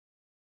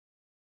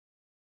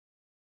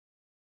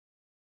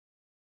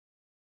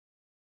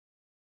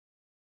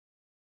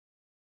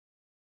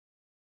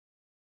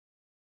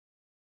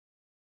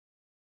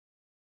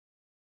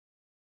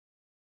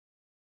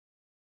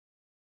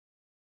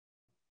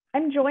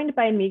I'm joined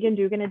by Megan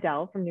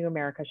Dugan-Adele from New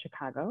America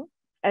Chicago.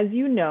 As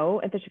you know,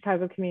 at the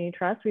Chicago Community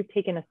Trust, we've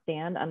taken a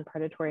stand on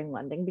predatory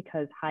lending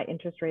because high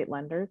interest rate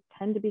lenders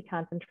tend to be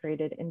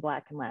concentrated in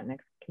Black and Latinx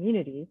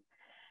communities.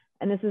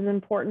 And this is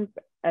important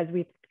as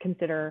we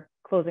consider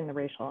closing the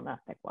racial and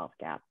ethnic wealth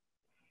gap.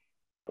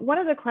 One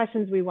of the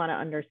questions we want to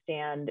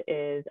understand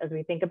is, as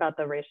we think about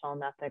the racial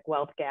and ethnic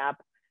wealth gap,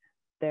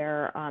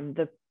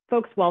 the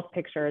folks' wealth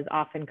picture is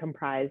often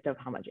comprised of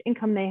how much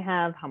income they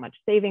have, how much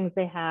savings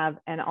they have,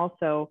 and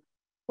also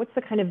what's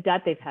the kind of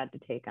debt they've had to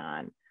take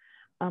on.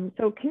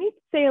 So can you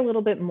say a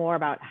little bit more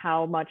about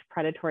how much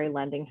predatory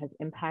lending has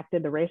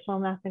impacted the racial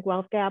and ethnic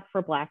wealth gap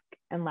for Black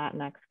and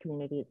Latinx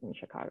communities in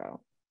Chicago?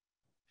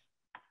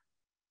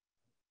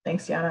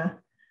 Thanks, Yana.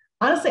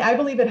 Honestly, I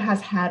believe it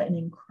has had an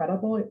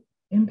incredible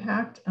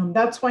impact.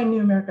 That's why New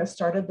America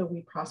started the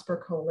We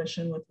Prosper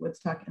Coalition with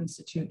Woodstock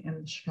Institute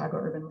and the Chicago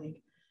Urban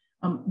League.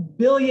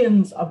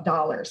 Billions of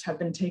dollars have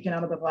been taken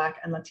out of the Black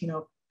and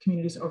Latino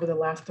communities over the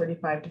last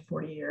 35 to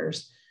 40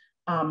 years.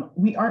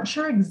 We aren't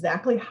sure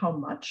exactly how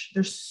much.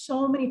 There's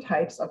so many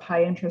types of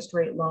high interest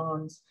rate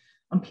loans.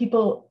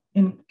 People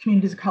in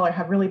communities of color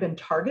have really been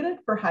targeted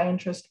for high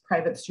interest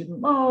private student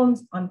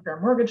loans,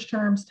 unfair mortgage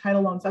terms,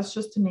 title loans. That's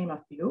just to name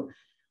a few.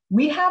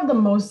 We have the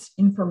most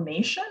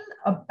information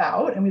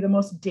about, and we have the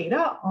most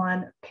data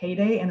on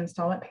payday and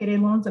installment payday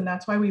loans. And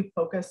that's why we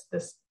focus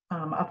this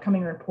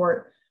upcoming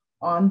report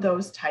on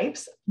those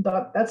types.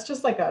 But that's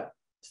just like a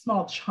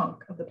small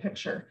chunk of the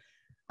picture.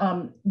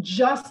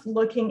 Just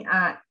looking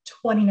at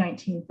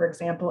 2019, for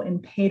example, in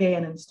payday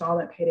and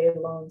installment payday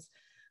loans,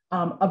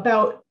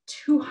 about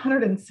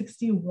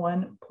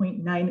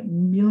 $261.9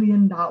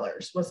 million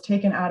was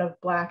taken out of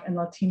Black and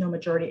Latino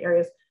majority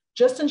areas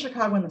just in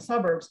Chicago and the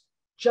suburbs,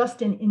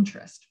 just in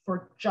interest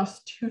for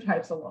just two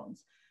types of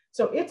loans.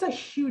 So it's a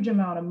huge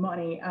amount of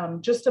money.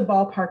 Just to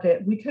ballpark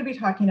it, we could be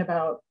talking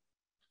about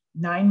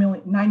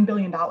 $9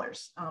 billion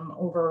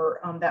over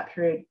that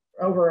period,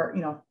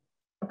 over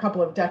a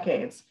couple of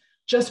decades,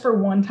 just for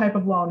one type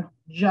of loan,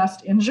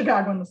 just in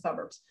Chicago and the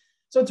suburbs.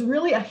 So it's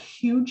really a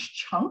huge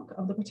chunk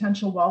of the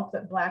potential wealth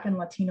that Black and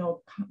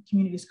Latino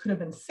communities could have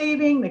been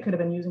saving. They could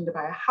have been using to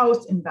buy a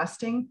house,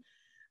 investing.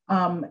 We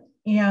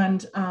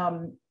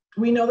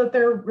know that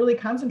they're really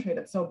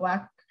concentrated. So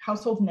Black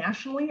households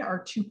nationally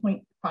are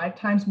 2.5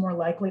 times more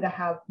likely to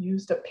have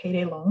used a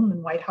payday loan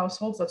than white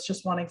households. That's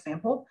just one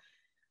example.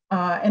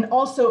 And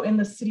also in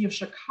the city of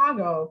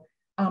Chicago,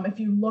 if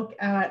you look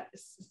at,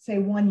 say,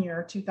 1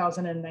 year,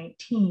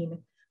 2019,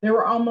 there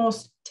were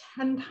almost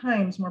 10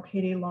 times more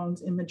payday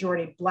loans in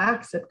majority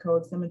Black zip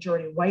codes than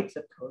majority white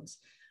zip codes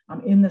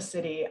in the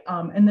city.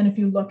 And then if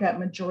you look at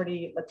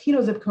majority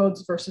Latino zip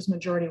codes versus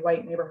majority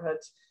white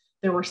neighborhoods,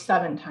 there were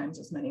 7 times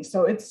as many.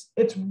 So it's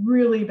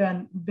really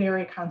been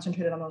very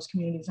concentrated on those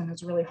communities and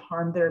has really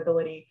harmed their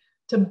ability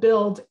to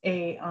build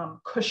a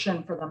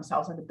cushion for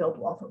themselves and to build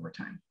wealth over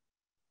time.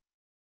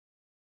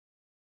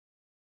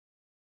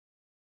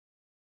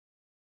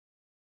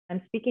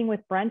 I'm speaking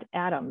with Brent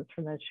Adams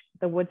from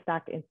the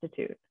Woodstock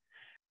Institute.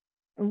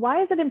 And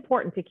why is it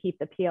important to keep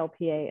the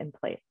PLPA in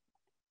place?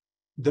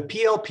 The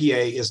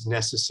PLPA is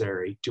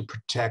necessary to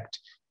protect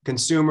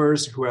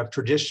consumers who have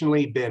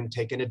traditionally been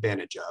taken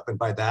advantage of. And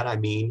by that, I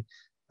mean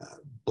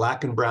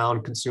Black and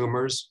brown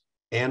consumers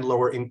and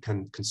lower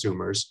income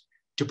consumers,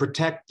 to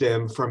protect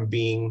them from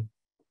being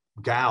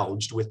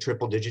gouged with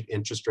triple-digit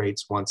interest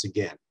rates once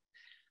again.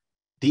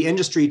 The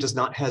industry does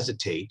not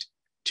hesitate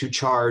to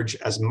charge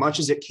as much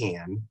as it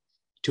can,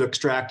 to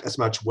extract as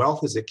much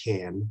wealth as it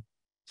can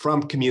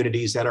from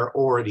communities that are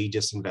already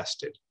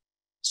disinvested.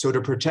 So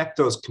to protect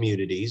those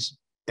communities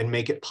and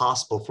make it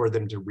possible for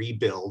them to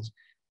rebuild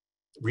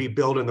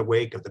in the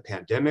wake of the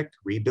pandemic,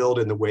 rebuild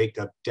in the wake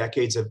of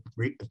decades of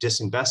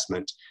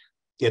disinvestment,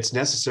 it's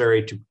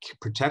necessary to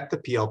protect the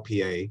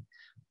PLPA,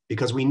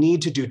 because we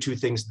need to do two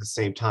things at the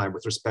same time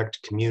with respect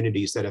to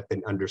communities that have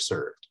been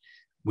underserved.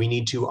 We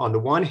need to, on the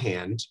one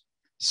hand,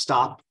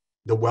 stop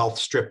the wealth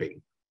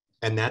stripping,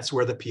 and that's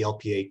where the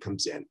PLPA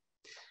comes in.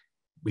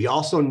 We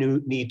also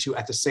need to,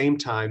 at the same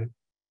time,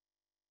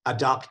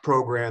 adopt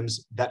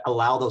programs that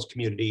allow those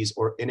communities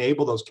or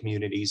enable those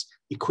communities,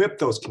 equip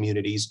those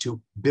communities to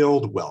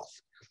build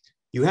wealth.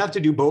 You have to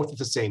do both at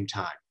the same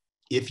time.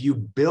 If you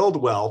build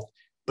wealth,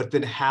 but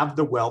then have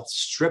the wealth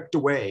stripped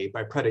away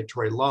by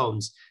predatory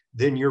loans,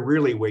 then you're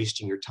really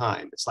wasting your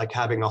time. It's like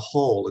having a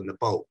hole in the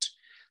boat.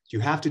 You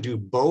have to do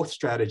both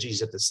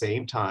strategies at the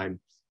same time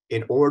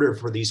in order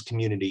for these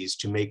communities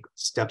to make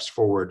steps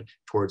forward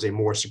towards a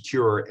more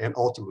secure and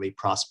ultimately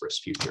prosperous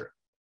future.